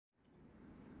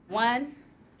1,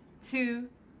 2,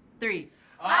 3.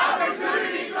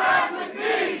 Opportunity starts with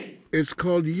me! It's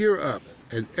called Year Up,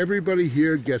 and everybody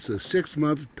here gets a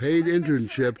 6-month paid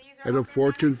internship at a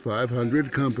Fortune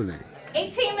 500 company.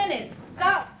 18 minutes,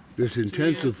 go! This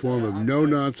intensive form of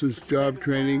no-nonsense job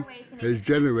training has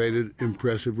generated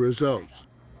impressive results.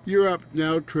 Year Up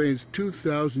now trains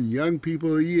 2,000 young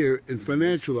people a year in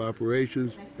financial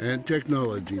operations and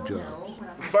technology jobs.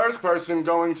 First person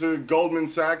going to Goldman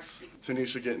Sachs,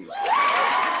 Tanisha Gittin.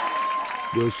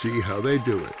 We'll see how they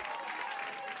do it.